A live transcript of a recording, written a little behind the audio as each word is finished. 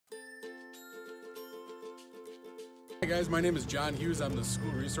guys, my name is John Hughes. I'm the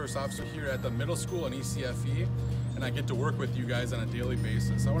school resource officer here at the middle school in ECFE, and I get to work with you guys on a daily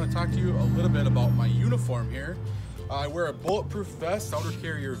basis. I want to talk to you a little bit about my uniform here. I wear a bulletproof vest, outer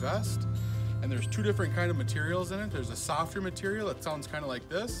carrier vest, and there's two different kind of materials in it. There's a softer material that sounds kind of like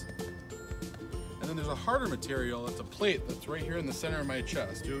this, and then there's a harder material. It's a plate that's right here in the center of my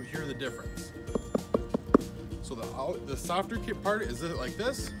chest. You'll hear the difference. So the softer part is like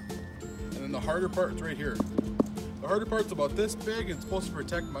this, and then the harder part is right here. The harder part's about this big, and it's supposed to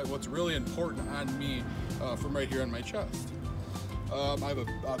protect what's really important on me from right here on my chest. I have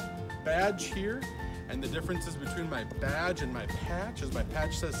a badge here, and the differences between my badge and my patch is my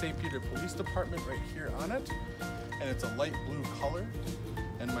patch says St. Peter Police Department right here on it, and it's a light blue color.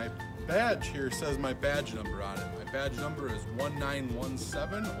 And my badge here says my badge number on it. My badge number is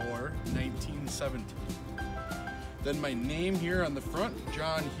 1917 or 1917. Then my name here on the front,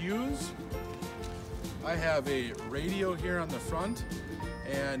 John Hughes. I have a radio here on the front,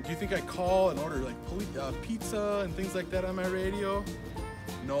 and do you think I call and order like pizza and things like that on my radio?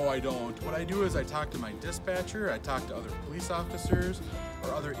 No, I don't. What I do is I talk to my dispatcher, I talk to other police officers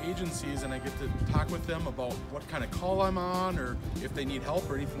or other agencies, and I get to talk with them about what kind of call I'm on or if they need help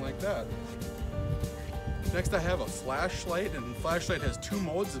or anything like that. Next I have a flashlight, and the flashlight has two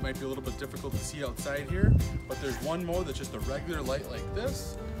modes. It might be a little bit difficult to see outside here, but there's one mode that's just a regular light like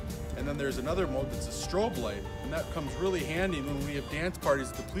this. And then there's another mode that's a strobe light, and that comes really handy when we have dance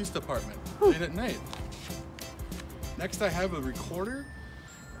parties at the police department late at night. Next I have a recorder,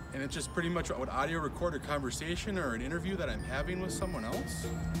 and it's just pretty much would audio record a conversation or an interview that I'm having with someone else.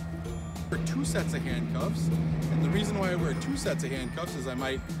 I wear two sets of handcuffs, and the reason why I wear two sets of handcuffs is I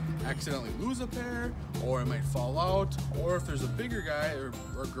might accidentally lose a pair, or I might fall out, or if there's a bigger guy or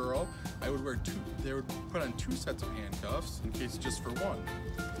girl, I would wear two. They would put on two sets of handcuffs in case just for one.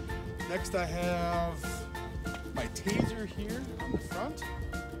 Next I have my taser here on the front.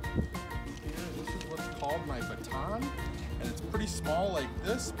 Here, this is what's called my baton, and it's pretty small like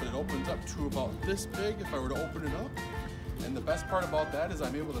this, but it opens up to about this big if I were to open it up. And the best part about that is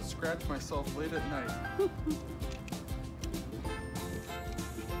I'm able to scratch myself late at night.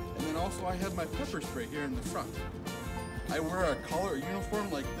 And then also I have my pepper spray here in the front. I wear a color uniform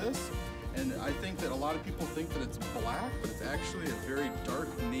like this, and I think that a lot of people think that it's black, but it's actually a very dark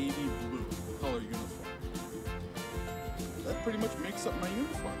navy blue color uniform. That pretty much makes up my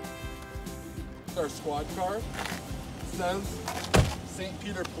uniform. Our squad car. It says St.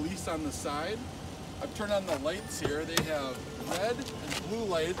 Peter Police on the side. I've turned on the lights here. They have red and blue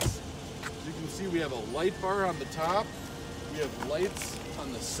lights. As you can see, we have a light bar on the top. We have lights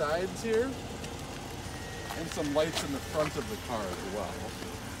on the sides here, and some lights in the front of the car as well.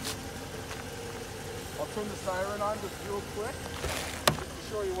 I'll turn the siren on just real quick to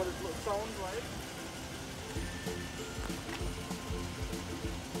show you what it sounds like.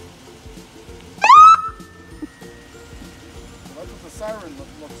 So that's what the siren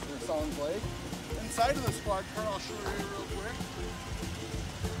sounds like. Inside of the squad car, I'll show you real quick.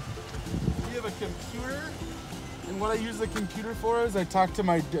 We have a computer, and what I use the computer for is I talk to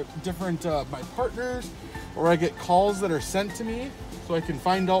my my partners, or I get calls that are sent to me, so I can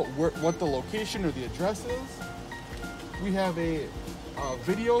find out what the location or the address is. We have a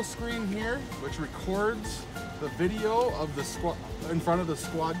video screen here, which records the video of the squad in front of the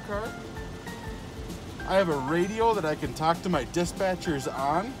squad car. I have a radio that I can talk to my dispatchers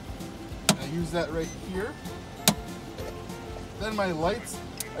on. I use that right here. Then my lights,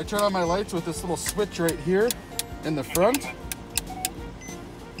 I turn on my lights with this little switch right here in the front.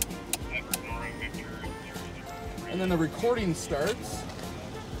 And then the recording starts.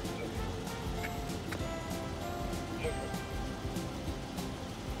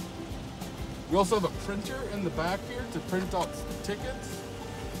 We also have a printer in the back here to print out tickets.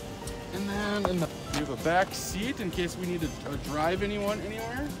 And then we have a back seat in case we need to drive anyone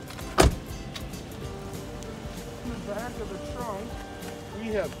anywhere. In the back of the trunk, we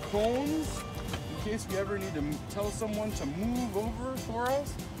have cones in case we ever need to tell someone to move over for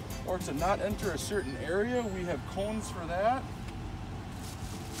us or to not enter a certain area. We have cones for that.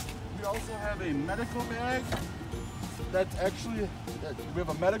 We also have a medical bag. We have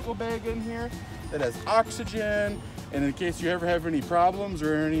a medical bag in here that has oxygen, and in case you ever have any problems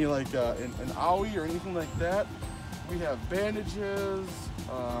or any like an owie or anything like that, we have bandages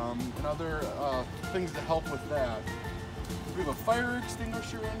and other things to help with that. We have a fire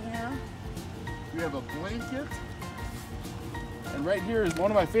extinguisher in here. We have a blanket. And right here is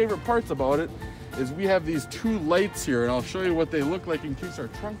one of my favorite parts about it, is we have these two lights here, and I'll show you what they look like in case our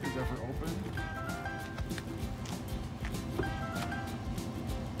trunk is ever open.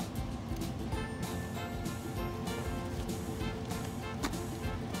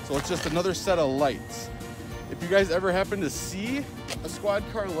 So it's just another set of lights. If you guys ever happen to see a squad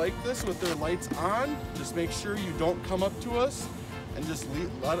car like this with their lights on, just make sure you don't come up to us and just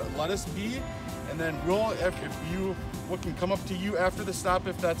let us be. And then we can come up to you after the stop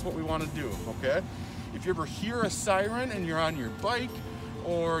if that's what we want to do, okay? If you ever hear a siren and you're on your bike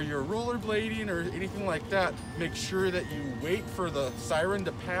or you're rollerblading or anything like that, make sure that you wait for the siren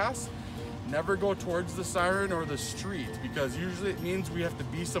to pass. Never go towards the siren or the street, because usually it means we have to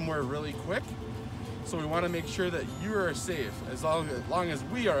be somewhere really quick. So we want to make sure that you are safe as long as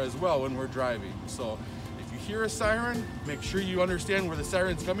we are as well when we're driving. So if you hear a siren, make sure you understand where the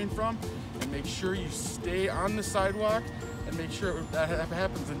siren's coming from, and make sure you stay on the sidewalk and make sure that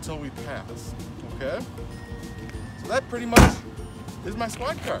happens until we pass, okay? So that pretty much is my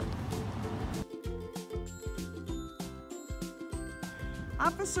squad car.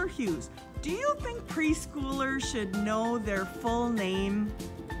 Officer Hughes, do you think preschoolers should know their full name?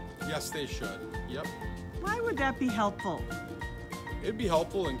 Yes, they should. Yep. Why would that be helpful? It'd be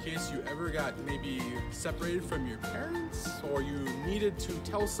helpful in case you ever got maybe separated from your parents, or you needed to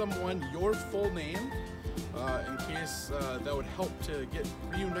tell someone your full name, in case that would help to get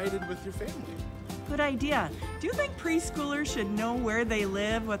reunited with your family. Good idea. Do you think preschoolers should know where they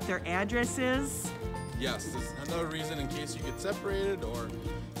live, what their address is? Yes, that's another reason in case you get separated or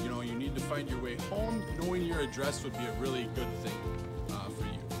you need to find your way home. Knowing your address would be a really good thing for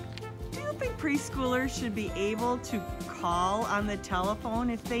you. Do you think preschoolers should be able to call on the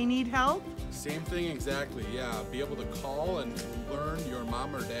telephone if they need help? Same thing exactly, yeah. Be able to call and learn your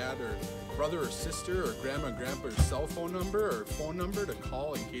mom or dad or brother or sister or grandma or grandpa's cell phone number or phone number to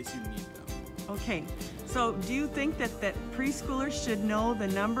call in case you need them. Okay, so do you think that preschoolers should know the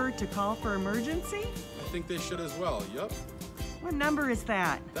number to call for emergency? I think they should as well, yep. What number is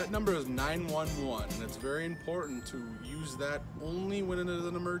that? That number is 911, and it's very important to use that only when it is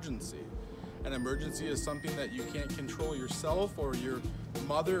an emergency. An emergency is something that you can't control yourself, or your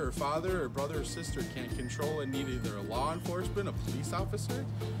mother or father or brother or sister can't control, and need either a law enforcement, a police officer,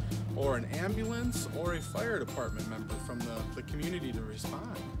 or an ambulance, or a fire department member from the community to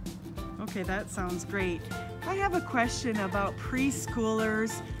respond. Okay, that sounds great. I have a question about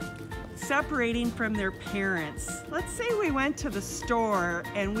preschoolers separating from their parents. Let's say we went to the store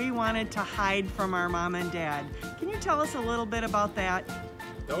and we wanted to hide from our mom and dad. Can you tell us a little bit about that?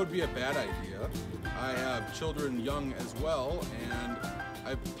 That would be a bad idea. I have children young as well, and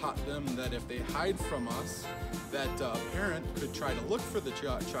I've taught them that if they hide from us, that a parent could try to look for the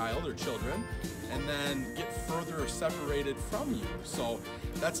child or children and then get further separated from you. So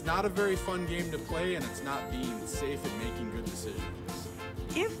that's not a very fun game to play, and it's not being safe and making good decisions.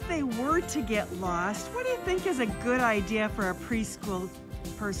 If they were to get lost, what do you think is a good idea for a preschool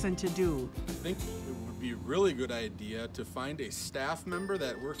person to do? I think it would be a really good idea to find a staff member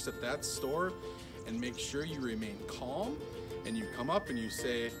that works at that store and make sure you remain calm, and you come up and you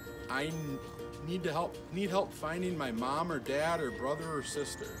say, I need help finding my mom or dad or brother or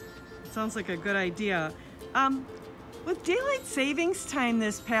sister. Sounds like a good idea. With daylight savings time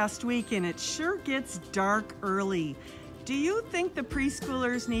this past weekend, it sure gets dark early. Do you think the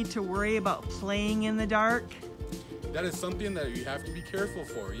preschoolers need to worry about playing in the dark? That is something that you have to be careful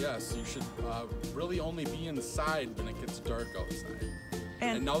for, yes. You should really only be inside when it gets dark outside.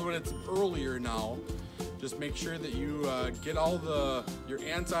 And now that it's earlier now, just make sure that you get all your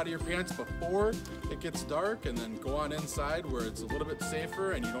ants out of your pants before it gets dark, and then go on inside where it's a little bit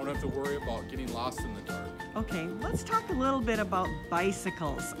safer and you don't have to worry about getting lost in the dark. Okay, let's talk a little bit about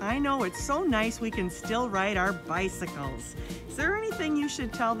bicycles. I know it's so nice we can still ride our bicycles. Is there anything you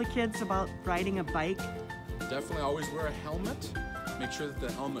should tell the kids about riding a bike? Definitely always wear a helmet. Make sure that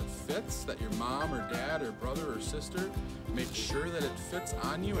the helmet fits, that your mom or dad or brother or sister, make sure that it fits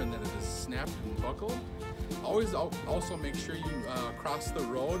on you and that it is snapped and buckled. Always also make sure you cross the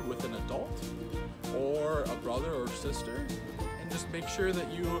road with an adult or a brother or sister, and just make sure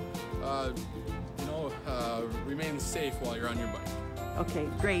that you remain safe while you're on your bike. Okay,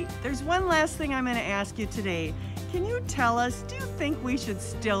 great. There's one last thing I'm going to ask you today. Can you tell us, do you think we should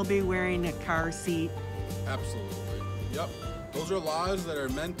still be wearing a car seat? Absolutely. Yep. Those are laws that are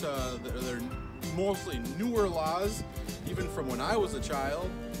meant they're mostly newer laws, even from when I was a child,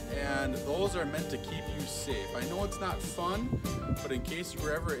 and those are meant to keep you safe. I know it's not fun, but in case you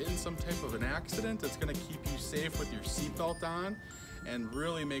were ever in some type of an accident, it's going to keep you safe with your seatbelt on and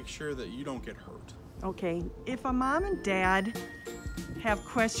really make sure that you don't get hurt. Okay, if a mom and dad have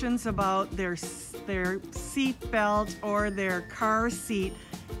questions about their seat belt or their car seat,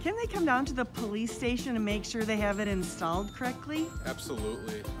 can they come down to the police station and make sure they have it installed correctly?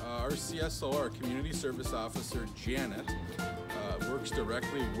 Absolutely. Our CSO, our Community Service Officer, Janet, works works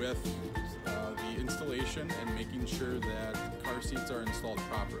directly with the installation and making sure that car seats are installed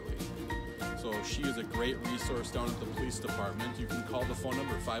properly. So she is a great resource down at the police department. You can call the phone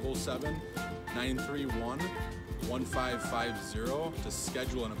number 507-931-1550 to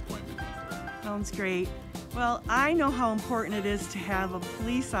schedule an appointment. Sounds great. Well, I know how important it is to have a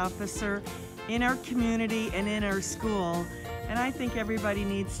police officer in our community and in our school, and I think everybody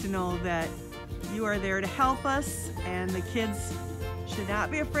needs to know that you are there to help us, and the kids should not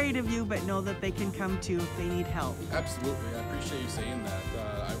be afraid of you, but know that they can come to you if they need help. Absolutely, I appreciate you saying that.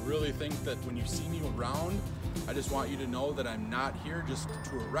 I really think that when you see me around, I just want you to know that I'm not here just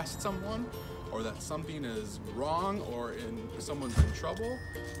to arrest someone or that something is wrong or someone's in trouble.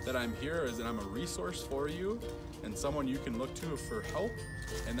 That I'm here as I'm a resource for you and someone you can look to for help,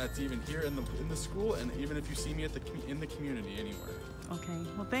 and that's even here in the school, and even if you see me in the community anywhere. Okay,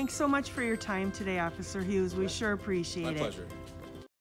 well, thanks so much for your time today, Officer Hughes. We sure appreciate it. My pleasure.